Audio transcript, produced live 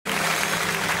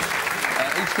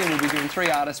each team will be given 3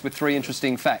 artists with 3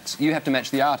 interesting facts. You have to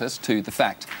match the artist to the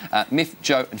fact. Miff,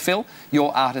 Joe and Phil,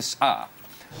 your artists are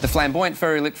the flamboyant,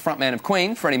 furry-lipped frontman of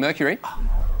Queen, Freddie Mercury,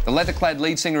 the leather-clad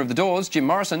lead singer of The Doors, Jim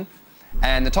Morrison,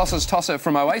 and the tosser's tosser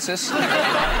from Oasis,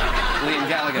 Liam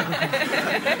Gallagher.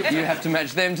 You have to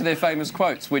match them to their famous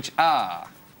quotes, which are...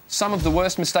 Some of the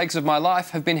worst mistakes of my life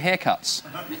have been haircuts.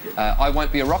 I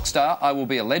won't be a rock star, I will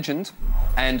be a legend.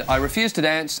 And I refuse to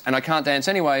dance, and I can't dance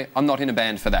anyway. I'm not in a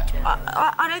band for that.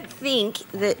 I don't think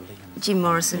that Jim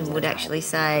Morrison would actually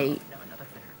say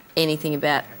anything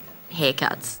about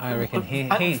haircuts. I reckon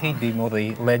he'd be more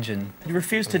the legend. You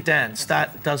refuse to dance.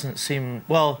 That doesn't seem...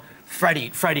 Well, Freddie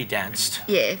danced.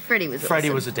 Yeah, Freddie was Freddie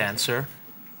awesome. was a dancer.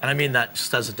 And I mean that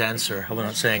just as a dancer. I'm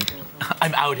not saying...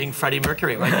 I'm outing Freddie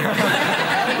Mercury right here.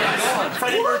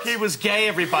 Freddie Mercury was gay,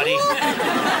 everybody. Don't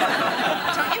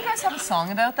you guys have a song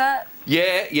about that?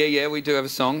 Yeah, we do have a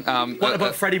song. What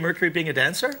about Freddie Mercury being a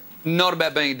dancer? Not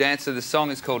about being a dancer. The song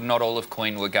is called Not All of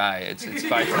Queen Were Gay. It's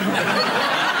basically...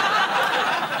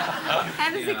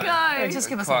 How does it go? Just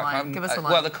give us a line. Give us a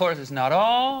line. Well, the chorus is Not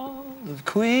all of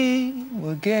Queen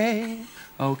were gay,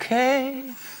 okay,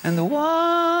 and the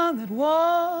one that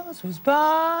was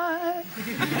by.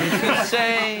 You could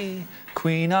say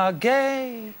Queen are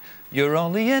gay, you're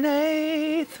only an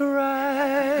 8th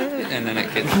right. And then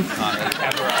it gets kind of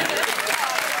evaporated.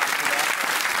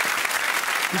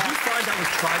 Did you find that was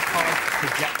tripod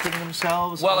projecting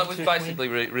themselves? Well, it was basically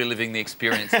reliving the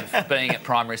experience of being at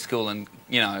primary school and,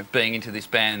 you know, being into this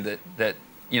band that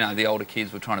you know, the older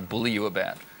kids were trying to bully you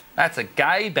about. That's a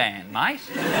gay band, mate.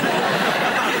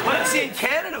 When I see in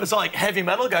Canada, it was like heavy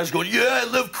metal guys going, yeah, I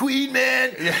love Queen,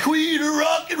 man. Yeah. Queen of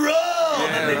rock and roll.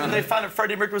 Yeah, and then they found out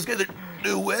Freddie Mercury was good. They're,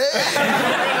 no way.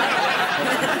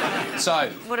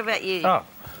 So... What about you? Oh,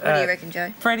 what do you reckon,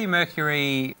 Joe? Freddie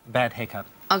Mercury, bad haircut.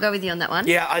 I'll go with you on that one.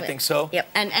 Yeah, I think so. Yep,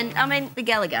 and I mean, the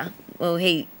Gallagher, well,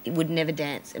 he would never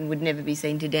dance and would never be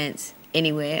seen to dance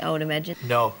anywhere, I would imagine.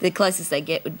 No. The closest they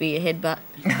get would be a headbutt.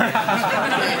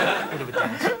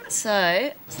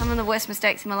 So, some of the worst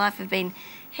mistakes in my life have been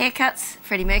haircuts,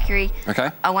 Freddie Mercury. OK.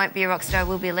 I won't be a rock star, I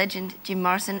will be a legend, Jim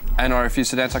Morrison. And I refuse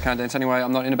to dance, I can't dance anyway.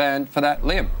 I'm not in a band for that,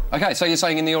 Liam. OK, so you're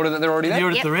saying in the order that they're already there? In the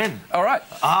order that they're in. All right.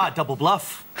 Ah, double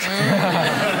bluff.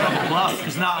 Double bluff,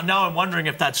 because now I'm wondering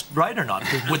if that's right or not.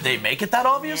 Would they make it that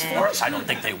obvious for us? I don't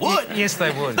think they would. Yes,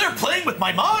 they would. They're playing with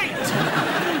my mind.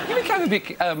 You became a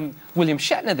bit William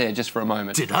Shatner there just for a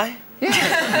moment. Did I?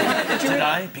 Yeah. Did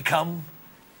I become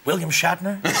William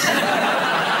Shatner?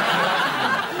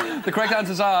 The correct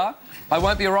answers are, I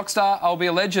won't be a rock star, I'll be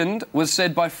a legend, was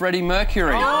said by Freddie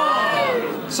Mercury.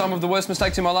 Oh. Some of the worst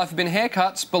mistakes in my life have been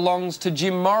haircuts, belongs to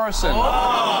Jim Morrison.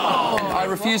 Oh. And I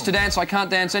refuse to dance, I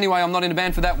can't dance anyway, I'm not in a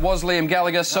band for that, was Liam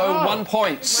Gallagher, so 1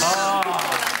 point.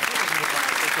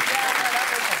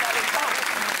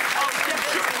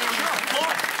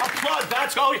 Applaud,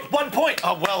 that's 1 point.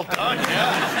 Oh, well done,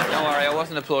 yeah. Don't worry, I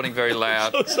wasn't applauding very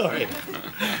loud. So sorry.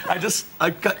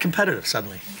 I got competitive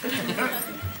suddenly.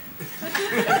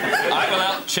 I will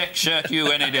out-check shirt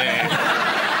you any day.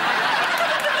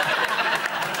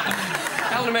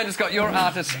 Alan Amanda Scott, your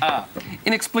artists are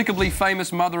inexplicably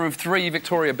famous mother of 3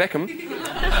 Victoria Beckham,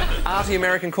 arty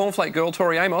American cornflake girl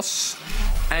Tori Amos,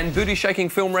 and booty-shaking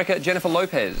film wrecker Jennifer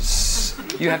Lopez.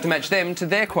 You have to match them to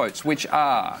their quotes, which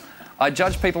are... I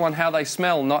judge people on how they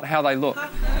smell, not how they look.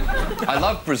 I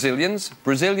love Brazilians.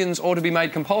 Brazilians ought to be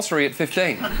made compulsory at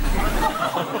 15.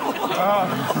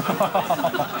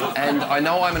 And I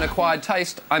know I'm an acquired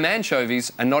taste. I'm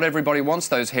anchovies, and not everybody wants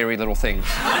those hairy little things.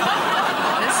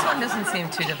 This one doesn't seem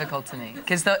too difficult to me,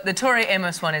 because the Tori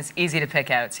Amos one is easy to pick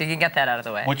out, so you can get that out of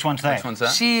the way. Which one's that? Which one's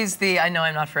that? She's the I know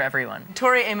I'm not for everyone.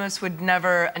 Tori Amos would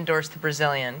never endorse the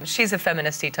Brazilian. She's a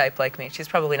feministy type like me. She's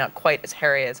probably not quite as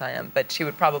hairy as I am, but she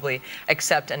would probably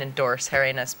accept and endorse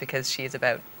hairiness because she's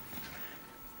about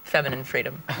feminine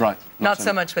freedom. Right. Not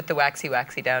so much with the waxy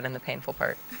down and the painful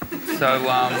part. So,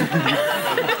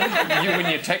 You in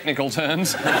your technical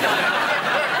terms.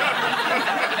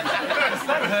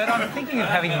 I'm thinking of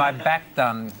having my back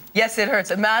done. Yes, it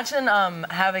hurts. Imagine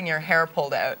having your hair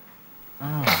pulled out.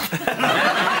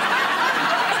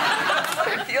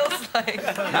 It feels like...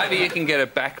 maybe you can get a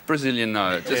back Brazilian,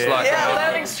 though. Just like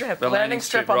landing strip. the landing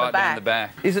strip on right the back. down the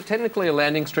back. Is it technically a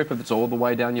landing strip if it's all the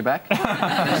way down your back?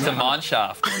 It's a mine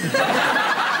shaft.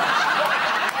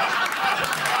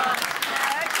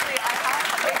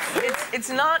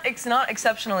 It's not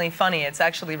exceptionally funny. It's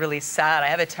actually really sad. I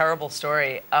have a terrible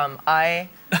story. I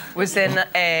was in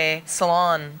a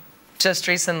salon just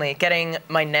recently getting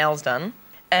my nails done,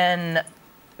 and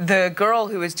the girl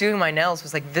who was doing my nails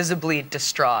was like visibly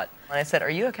distraught. And I said, "Are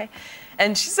you okay?"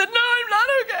 And she said, "No, I'm not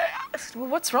okay." I said, "Well,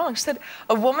 what's wrong? She said,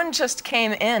 a woman just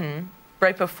came in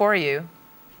right before you,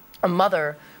 a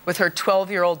mother with her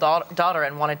 12-year-old daughter,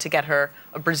 and wanted to get her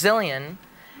a Brazilian.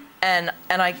 And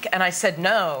I said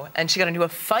no, and she got into a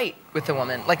fight with the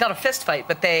woman. Like, not a fist fight,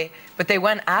 but they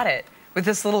went at it with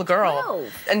this little girl. Whoa.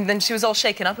 And then she was all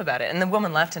shaken up about it. And the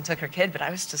woman left and took her kid, but I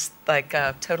was just, like,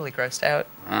 totally grossed out.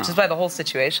 Just by the whole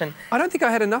situation. I don't think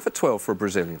I had enough at 12 for a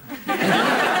Brazilian.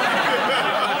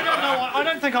 I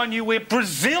don't think I knew where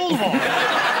Brazil was.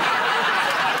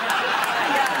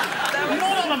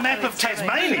 Not on a map of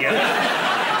Tasmania.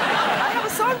 I have a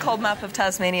song called Map of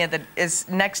Tasmania that is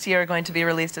next year going to be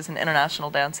released as an international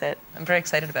dance hit. I'm very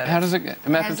excited about it. How does it go?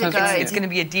 Map of Tasmania? It's going to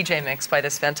be a DJ mix by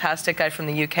this fantastic guy from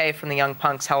the UK, from the Young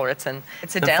Punks, Hal Ritson.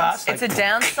 It's a dance. It's a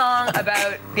dance song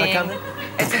about being.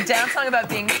 It's a dance song about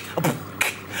being.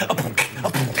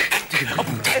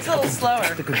 It's a little slower.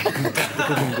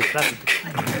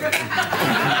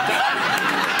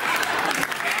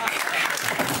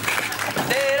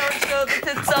 They don't show the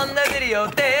tits on the video.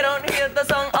 They don't hear the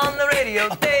song on the radio.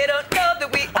 They don't know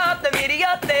that we are the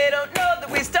media. They don't know that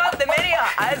we start the media.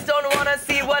 Eyes don't want to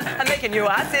see what I'm making you.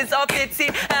 Asses off itsy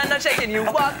and I'm shaking you.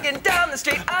 Walking down the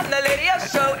street, I'm the lady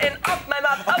showing off my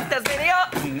map of Tasmania.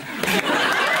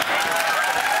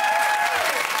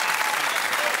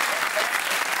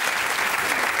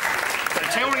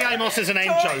 Tori Amos is an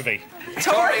anchovy.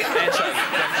 Tori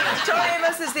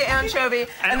Amos is the anchovy.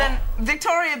 And then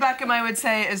Victoria Beckham, I would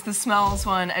say, is the smells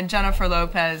one, and Jennifer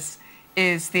Lopez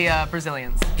is the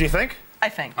Brazilians. Do you think? I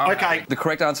think. Okay. The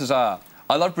correct answers are,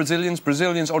 I love Brazilians.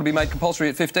 Brazilians ought to be made compulsory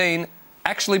at 15.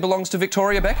 Actually belongs to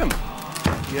Victoria Beckham.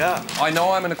 Yeah. I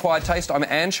know I'm an acquired taste. I'm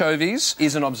anchovies,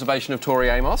 is an observation of Tori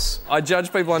Amos. I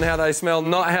judge people on how they smell,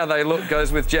 not how they look,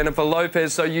 goes with Jennifer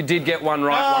Lopez, so you did get one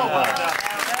right. One point.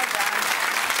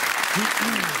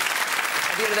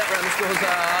 At the end of that round, the scores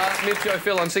are Miff, Joe,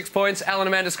 Phil on 6 points. Alan,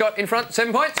 Amanda, Scott in front,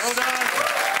 7 points. Well done.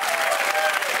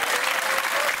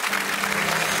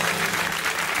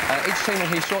 Each team will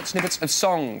hear short snippets of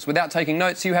songs. Without taking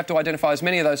notes, you have to identify as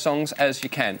many of those songs as you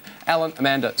can. Alan,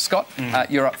 Amanda, Scott,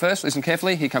 you're up first. Listen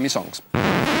carefully. Here come your songs.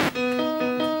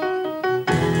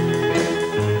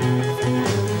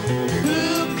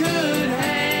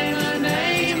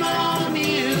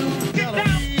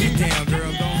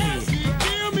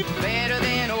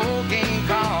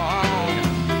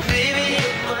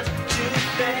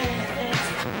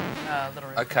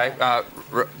 Okay,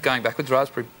 going backwards,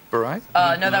 Raspberry Beret.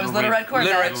 No, that was Little Red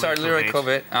Corvette. Little Red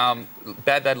Corvette.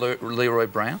 Bad Bad Leroy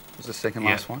Brown was the second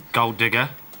last one. Gold Digger.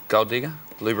 Gold Digger.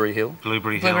 Blueberry Hill.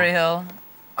 Blueberry Hill. Blueberry Hill.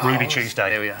 Ruby Tuesday.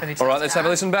 There we are. All right, let's have a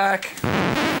listen back.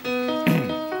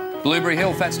 Blueberry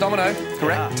Hill, Fats Domino,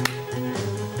 correct.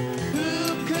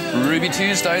 Ruby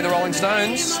Tuesday, The Rolling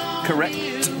Stones, correct.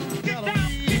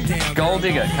 Gold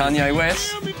Digger, Kanye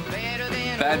West.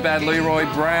 Bad Bad Leroy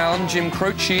Brown, Jim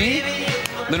Croce.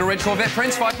 Little Red Corvette,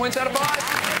 Prince, 5 points out of 5. Wow,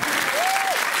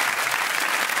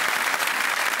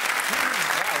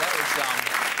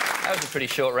 that was a pretty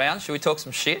short round. Should we talk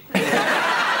some shit?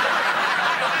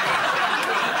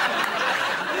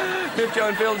 Miff, Joe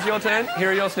and Phil, it's your turn. Here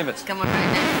are your snippets. Come on,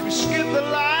 right now. Skip the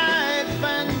light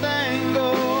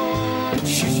fandango.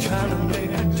 She's trying to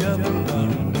make a double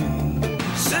on me.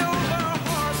 Silver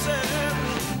horses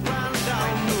run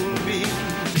down movie.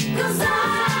 'Cause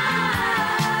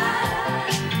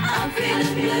I'm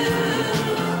feeling blue.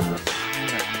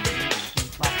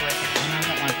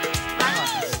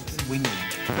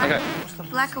 Okay.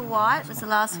 Black or White was the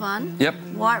last one. Yep.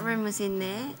 White Room was in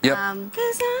there. Yep.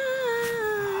 'Cause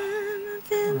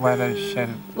White as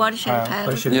Shadow. White as Shadow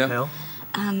Pale.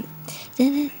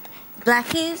 Yep.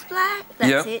 Black is Black.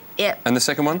 That's Yep. it. Yep. And the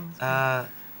second one?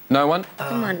 No one?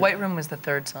 Come on. White Room was the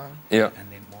third song. Yeah.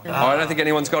 I don't think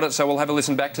anyone's got it, so we'll have a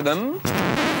listen back to them.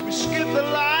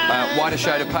 Whiter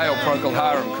Shade of Pale, Procol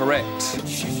Harum, correct.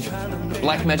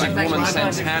 Black Magic Woman,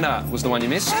 Santana was the one you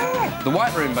missed. The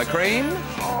White Room by Cream.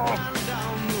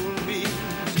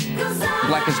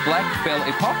 Black is Black, Belle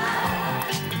Epoque.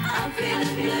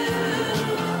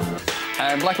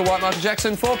 And Black or White, Michael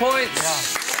Jackson, 4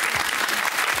 points.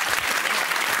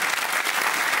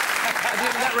 At the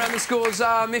end of that round, the scores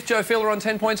are Miff, Joe, Phil are on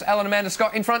 10 points. Alan, Amanda,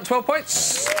 Scott in front, 12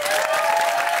 points.